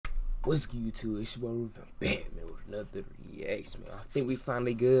What's good, YouTube? It's your boy Ruben back, man, with another reaction, man. I think we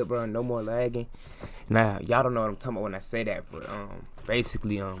finally good, bro. No more lagging. Now, y'all don't know what I'm talking about when I say that, but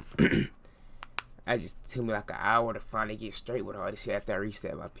basically, I just took me like an hour to finally get straight with all this shit after I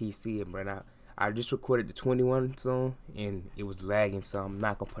reset my PC, and bro, I just recorded the 21 song, and it was lagging, so I'm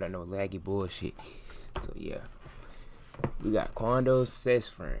not gonna put out no laggy bullshit. So yeah. We got Quando,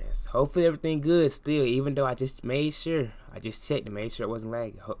 Cest friends. Hopefully everything good still, even though I just made sure. I just checked to make sure it wasn't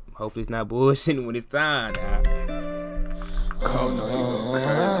lagging. Hopefully it's not bullshitting when it's time now. Oh no,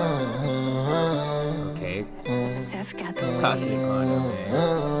 okay. Cest got the Talk to me, Quando,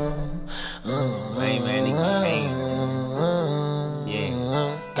 man. Man, nigga, Yeah.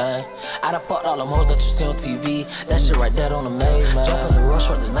 I done fucked all them hoes that you see on TV. That shit right there on the maze, man. Jump in the rush,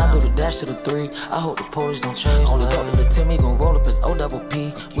 then I do the dash to the 3. I hope the police don't chase. Only go to the Timmy, gon' roll up his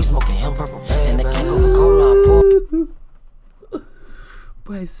O-double-P. We smoking him purple, and they can't Coca-Cola, I pour.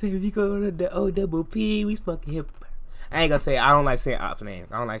 But say if you go to the O-double-P, we smoking him. I ain't gonna say, I don't like saying ops name.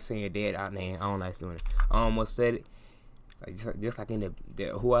 I don't like saying dead op name. I don't like doing it. I almost said it. Like, just like in the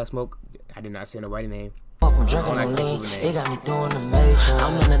who I smoke, I did not say nobody's name. I'm drinking on lean, it got me doing the major.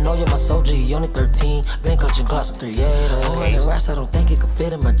 I'm in the know you're my soldier, you only 13. Been coaching Glocks 380. The rest I don't think it could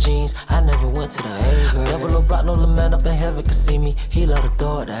fit in my jeans. I never went to the A grade. Never look block, no little man up in heaven could see me. He love to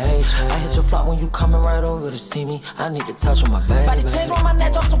throw it to hate. I hit your flop when you coming right over to see me. I need to touch on my baby. Body change on my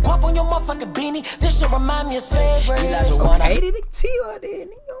neck, drop some guap on your motherfucking beanie. This shit remind me of slavery. Okay, did it T or then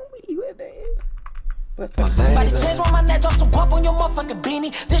nigga me with that. Body change on my neck, drop some guap on your motherfucking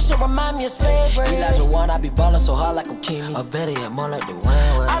beanie. This shit remind me of slavery. Elijah one, I be ballin' so hard like I'm Kimi. Or better yet, more like the wind.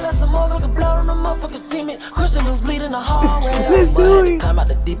 I let some motherfucking blood on the motherfucking cement. Christian was bleeding the hallway. But I had to climb out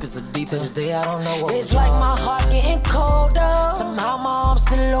the deepest of deep. To this day, I don't know what it's like. My heart getting colder. Somehow my arms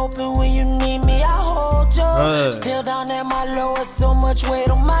still open when you need me. I hold you. Still down at my lowest, so much weight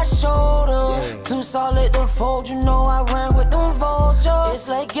on my shoulder. Too solid to fold, you know I ran with them vultures. It's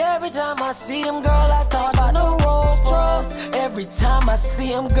like every time I see them, girl, I think about the road for us. Every time I see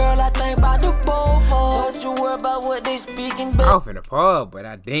them, girl, I think about the both for us. Don't you worry about what they speaking, baby. Off in the pub, but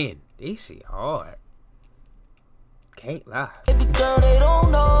I didn't. This shit hard. Can't lie. Baby girl, they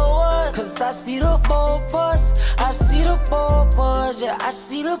don't know us. Cause I see the both of us. I see the both of us. Yeah, I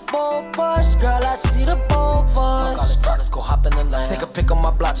see the both of us. Girl, I see the both of us. Fuck all the talk, let's go hop in the lane. Take a pic of my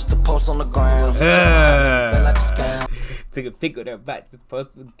block just to post on the ground. Feel like a scam. Take a pic of that block to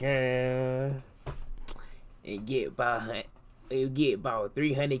post on the ground. And get about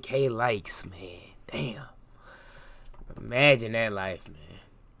 300K likes, man. Damn. Imagine that life, man.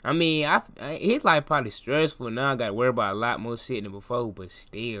 I mean, his life probably stressful now. I got to worry about a lot more shit than before, but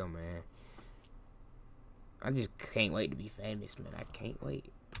still, man. I just can't wait to be famous, man. I can't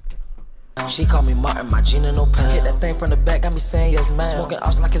wait. She called me Martin, my Gina no pen. Hit that thing from the back, got me saying yes, man. Smoking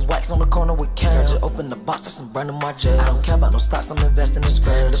ops like it's wax on the corner with cans. Just open the box, that's some brand in my jet. I don't care about no stocks, I'm investing in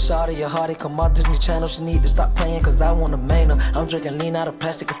squares. The shot of your heart, come out Disney Channel. She need to stop playing, cause I wanna main her. I'm drinking lean out of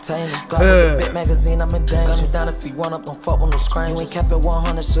plastic container. Glock with the bit magazine, I'm in danger. Gun me down if you want up, don't fuck with no screen. You ain't kept it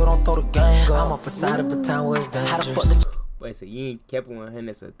 100, so don't throw the gang. I'm off the side of a town where it's dangerous. How to fuck the wait, so you ain't kept it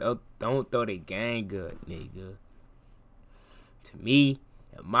 100, so don't throw the gang good, nigga. To me,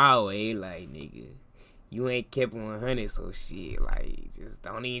 in my way, like, nigga, you ain't kept 100, so shit, like, just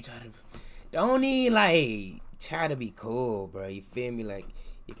don't even try to be cool, bro. You feel me? Like,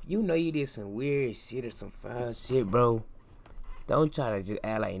 if you know you did some weird shit or some foul shit, bro, don't try to just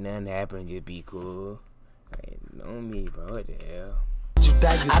act like nothing happened and just be cool. Like, know me, bro. What the hell?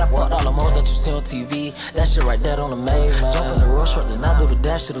 I done fucked all them hoes that you see on TV. That shit right there on the maze, man. Jump in the rush, then I do the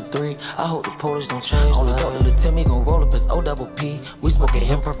dash to the 3. I hope the police don't chase. Only go to the Timmy, gon' roll up his O-double-P. We smoking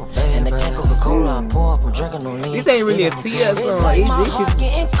him purple, and they can't Coca-Cola, I pour up, I'm drinking no lean. This ain't really a TS song. It's like my heart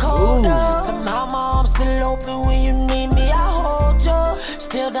getting colder. Somehow my arms still open when you need me, I hold you.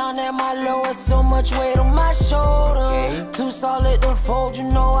 Still down at my lowest, so much weight on my shoulder. Too solid to fold, you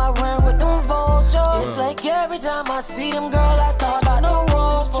know I ran with them vultures. It's like every time I see them, girl, I thought about the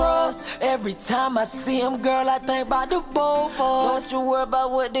road for us. Every time I see them, girl, I think about the both of us. Don't you worry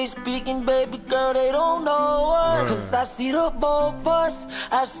about what they speaking, baby girl, they don't know us. Cause I see the both of us.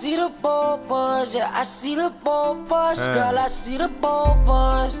 I see the both of us. Yeah, I see the both of us. Girl, I see the both of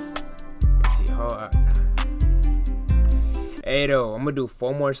us. She hard. Hey though, I'm gonna do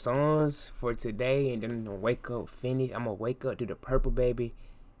 4 more songs for today, and then I'm gonna wake up, finish. I'm gonna wake up, do the Purple Baby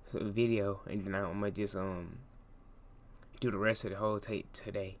video, and then I'm gonna just do the rest of the whole tape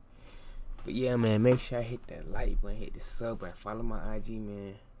today. But yeah, man, make sure I hit that like button, hit the sub button, follow my IG,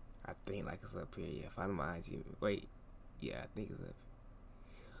 man. I think like it's up here. Yeah, follow my IG. Wait, yeah, I think it's up.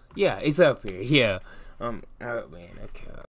 Yeah, it's up here. Yeah, out, man. Okay.